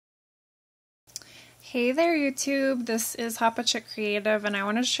Hey there YouTube, this is Hoppa Chick Creative and I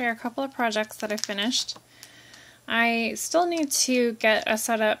wanted to share a couple of projects that I finished. I still need to get a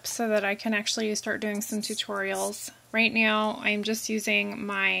setup so that I can actually start doing some tutorials. Right now I'm just using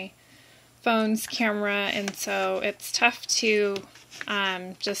my phone's camera and so it's tough to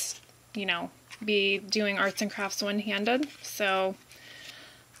be doing arts and crafts one-handed. So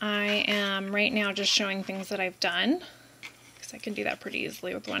I am right now just showing things that I've done because I can do that pretty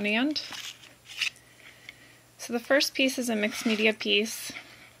easily with one hand. So the first piece is a mixed media piece,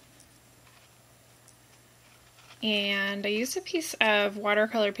 and I used a piece of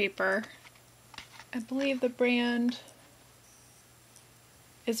watercolor paper. I believe the brand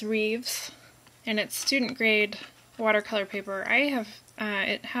is Reeves, and it's student grade watercolor paper.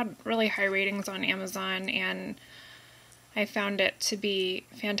 It had really high ratings on Amazon, and I found it to be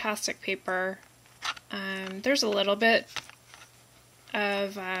fantastic paper. There's a little bit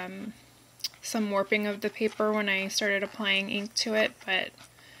of some warping of the paper when I started applying ink to it, but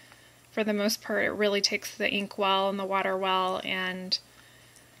for the most part it really takes the ink well and the water well, and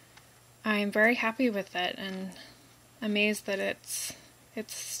I'm very happy with it and amazed that it's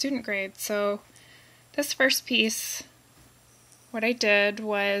student grade. So this first piece, what I did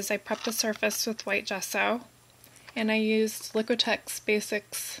was I prepped the surface with white gesso, and I used Liquitex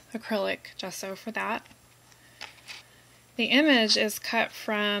Basics acrylic gesso for that. The image is cut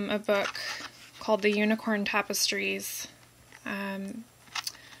from a book called The Unicorn Tapestries.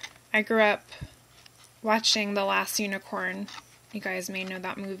 I grew up watching The Last Unicorn. You guys may know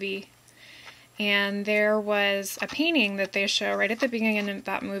that movie. And there was a painting that they show right at the beginning of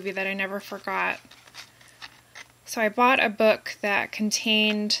that movie that I never forgot. So I bought a book that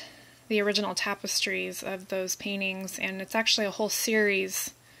contained the original tapestries of those paintings, and it's actually a whole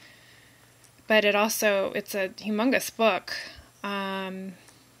series. But it's a humongous book.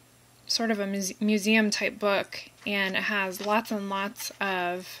 Sort of a museum type book, and it has lots and lots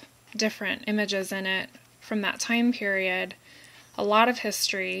of different images in it from that time period, a lot of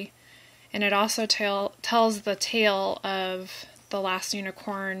history, and it also tells the tale of the last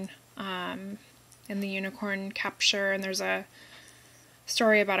unicorn and the unicorn capture, and there's a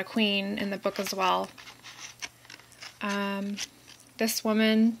story about a queen in the book as well. This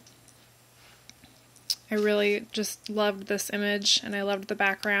woman, I really just loved this image, and I loved the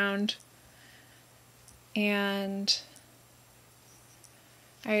background, and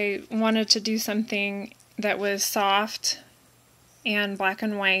I wanted to do something that was soft and black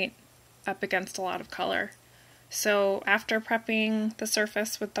and white up against a lot of color. So after prepping the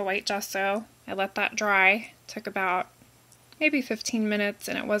surface with the white gesso, I let that dry. It took about maybe 15 minutes,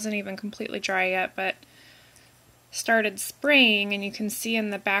 and it wasn't even completely dry yet, but started spraying, and you can see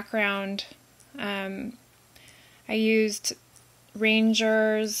in the background I used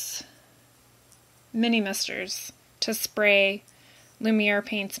Ranger's mini misters to spray Lumiere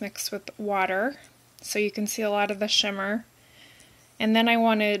paints mixed with water, so you can see a lot of the shimmer. And then I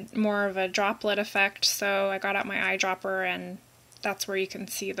wanted more of a droplet effect, so I got out my eyedropper, and that's where you can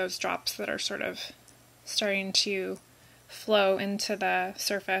see those drops that are sort of starting to flow into the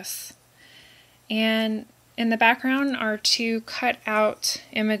surface. And in the background are two cut out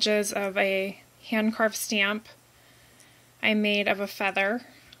images of a hand-carved stamp I made of a feather,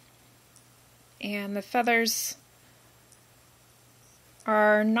 and the feathers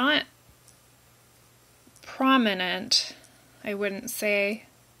are not prominent, I wouldn't say.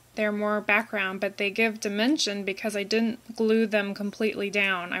 They're more background, but they give dimension because I didn't glue them completely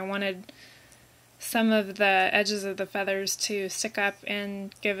down. I wanted some of the edges of the feathers to stick up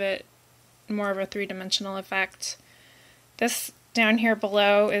and give it more of a three-dimensional effect. This down here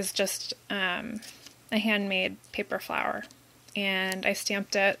below is just a handmade paper flower, and I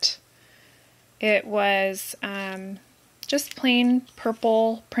stamped it. It was just plain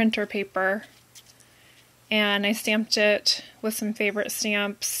purple printer paper, and I stamped it with some favorite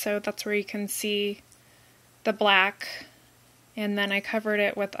stamps, so that's where you can see the black, and then I covered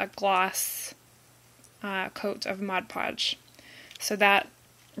it with a gloss coat of Mod Podge. So that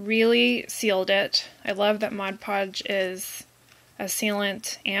really sealed it. I love that Mod Podge is a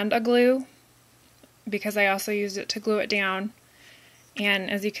sealant and a glue, because I also used it to glue it down.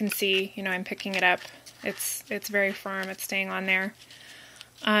 And as you can see, I'm picking it up. It's very firm. It's staying on there.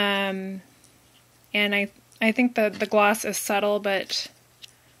 And I think the gloss is subtle but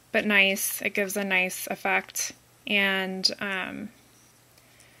nice. It gives a nice effect, and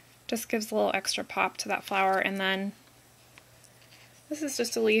just gives a little extra pop to that flower. And then this is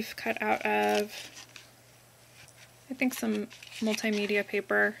just a leaf cut out of, I think, some multimedia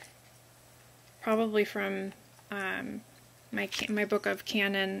paper, probably from my book of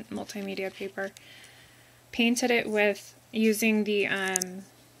Canon multimedia paper. painted it with using the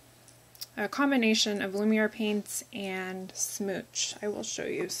a combination of Lumiere paints and Smooch. I will show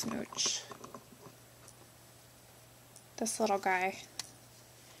you Smooch. This little guy.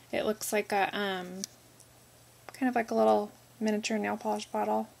 It looks like a kind of like a little miniature nail polish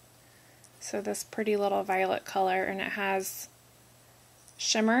bottle. So this pretty little violet color, and it has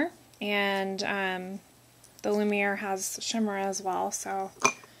shimmer, and the Lumiere has shimmer as well. So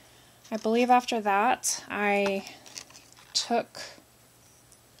I believe after that I took,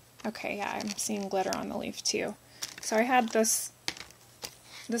 okay, yeah, I'm seeing glitter on the leaf too. So I had this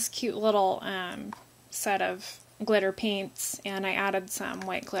cute little set of glitter paints, and I added some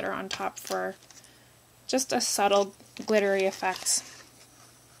white glitter on top for just a subtle glittery effect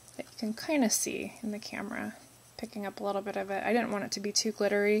that you can kind of see in the camera, picking up a little bit of it. I didn't want it to be too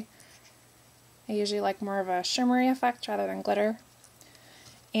glittery. I usually like more of a shimmery effect rather than glitter.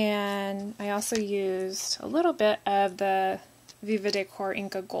 And I also used a little bit of the Viva Decor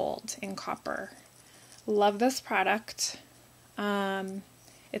Inca Gold in copper. Love this product.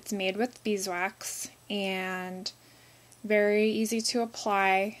 It's made with beeswax and very easy to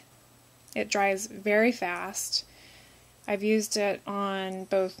apply. It dries very fast. I've used it on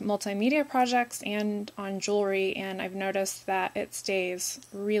both multimedia projects and on jewelry, and I've noticed that it stays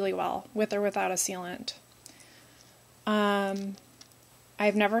really well with or without a sealant.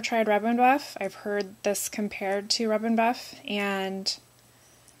 I've never tried Rub and Buff. I've heard this compared to Rub and Buff, and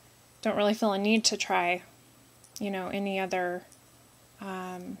don't really feel a need to try, any other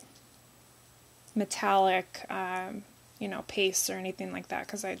metallic, pastes or anything like that,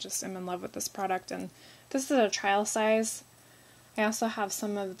 because I just am in love with this product. And this is a trial size. I also have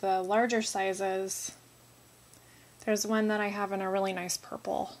some of the larger sizes. There's one that I have in a really nice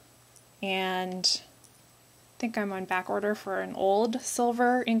purple, and I think I'm on back order for an old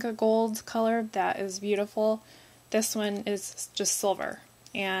silver Inca Gold color that is beautiful. This one is just silver,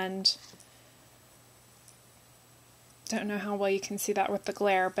 and don't know how well you can see that with the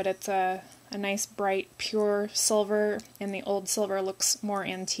glare, but it's a nice bright pure silver, and the old silver looks more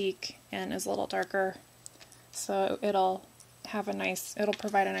antique and is a little darker, so it'll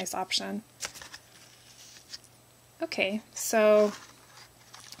provide a nice option. Okay, so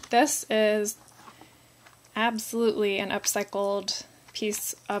this is absolutely an upcycled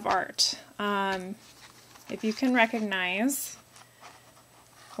piece of art. If you can recognize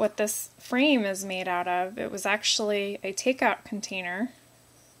what this frame is made out of, it was actually a takeout container,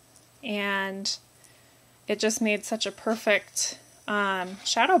 and it just made such a perfect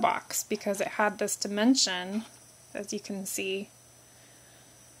shadow box because it had this dimension, as you can see.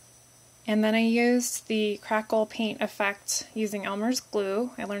 And then I used the Crackle paint effect using Elmer's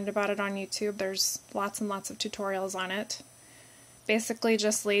glue. I learned about it on YouTube. There's lots and lots of tutorials on it. Basically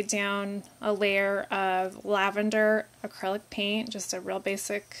just laid down a layer of lavender acrylic paint, just a real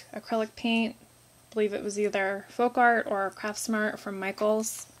basic acrylic paint. I believe it was either Folk Art or Craftsmart from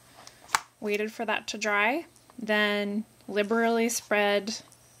Michael's. Waited for that to dry, then liberally spread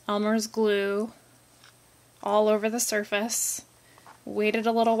Elmer's glue all over the surface. Waited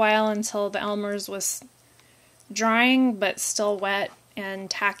a little while until the Elmer's was drying but still wet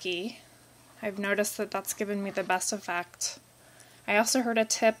and tacky. I've noticed that that's given me the best effect. I also heard a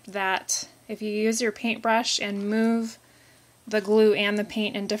tip that if you use your paintbrush and move the glue and the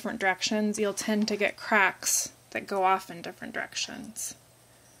paint in different directions, you'll tend to get cracks that go off in different directions,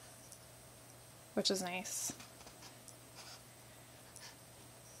 which is nice.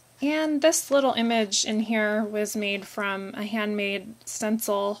 And this little image in here was made from a handmade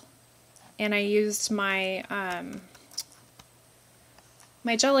stencil, and I used my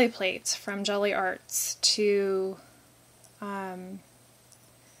my jelly plates from Gelli Arts to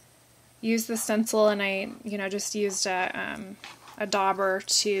use the stencil, and I just used a dauber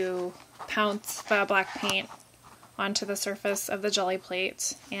to pounce the black paint onto the surface of the jelly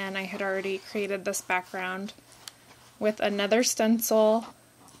plate, and I had already created this background with another stencil.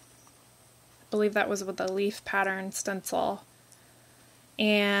 I believe that was with a leaf pattern stencil,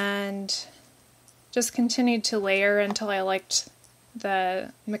 and just continued to layer until I liked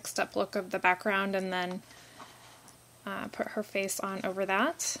the mixed up look of the background, and then put her face on over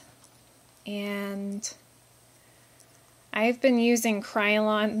that. And I've been using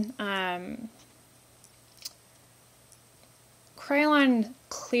Krylon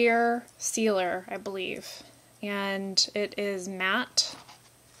clear sealer, I believe, and it is matte.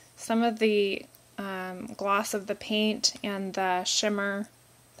 Some of the gloss of the paint and the shimmer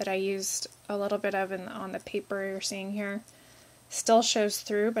that I used a little bit of on the paper you're seeing here still shows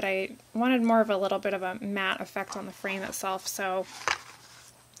through, but I wanted more of a little bit of a matte effect on the frame itself, so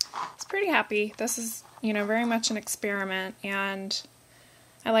it's pretty happy. This is, very much an experiment, and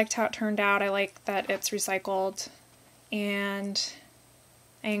I liked how it turned out. I like that it's recycled, and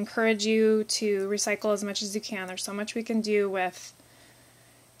I encourage you to recycle as much as you can. There's so much we can do with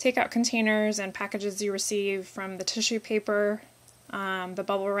takeout containers and packages you receive, from the tissue paper, the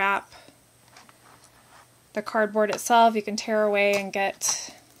bubble wrap, the cardboard itself. You can tear away and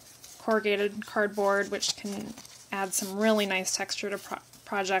get corrugated cardboard, which can add some really nice texture to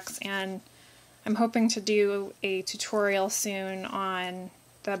projects, and I'm hoping to do a tutorial soon on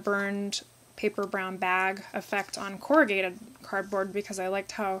the burned paper brown bag effect on corrugated cardboard, because I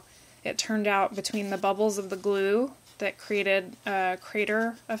liked how it turned out between the bubbles of the glue that created a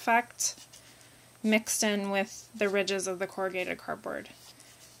crater effect mixed in with the ridges of the corrugated cardboard.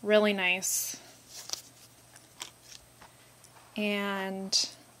 Really nice. And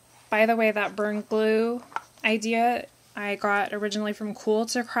by the way, that burned glue idea I got originally from Cool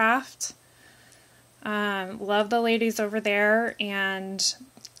to Craft. Love the ladies over there, and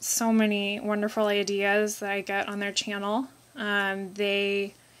so many wonderful ideas that I get on their channel.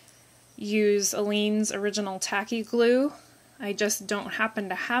 They use Aleene's original tacky glue. I just don't happen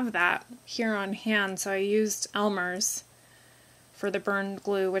to have that here on hand, so I used Elmer's for the burned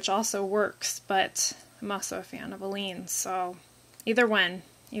glue, which also works, but I'm also a fan of Aleene's, so either one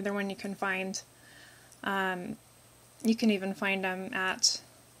you can find. You can even find them at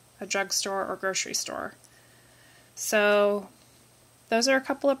a drugstore or grocery store. So those are a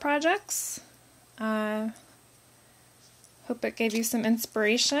couple of projects. Hope it gave you some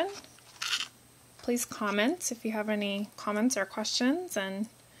inspiration. Please comment if you have any comments or questions, and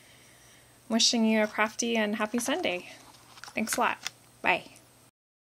wishing you a crafty and happy Sunday. Thanks a lot. Bye.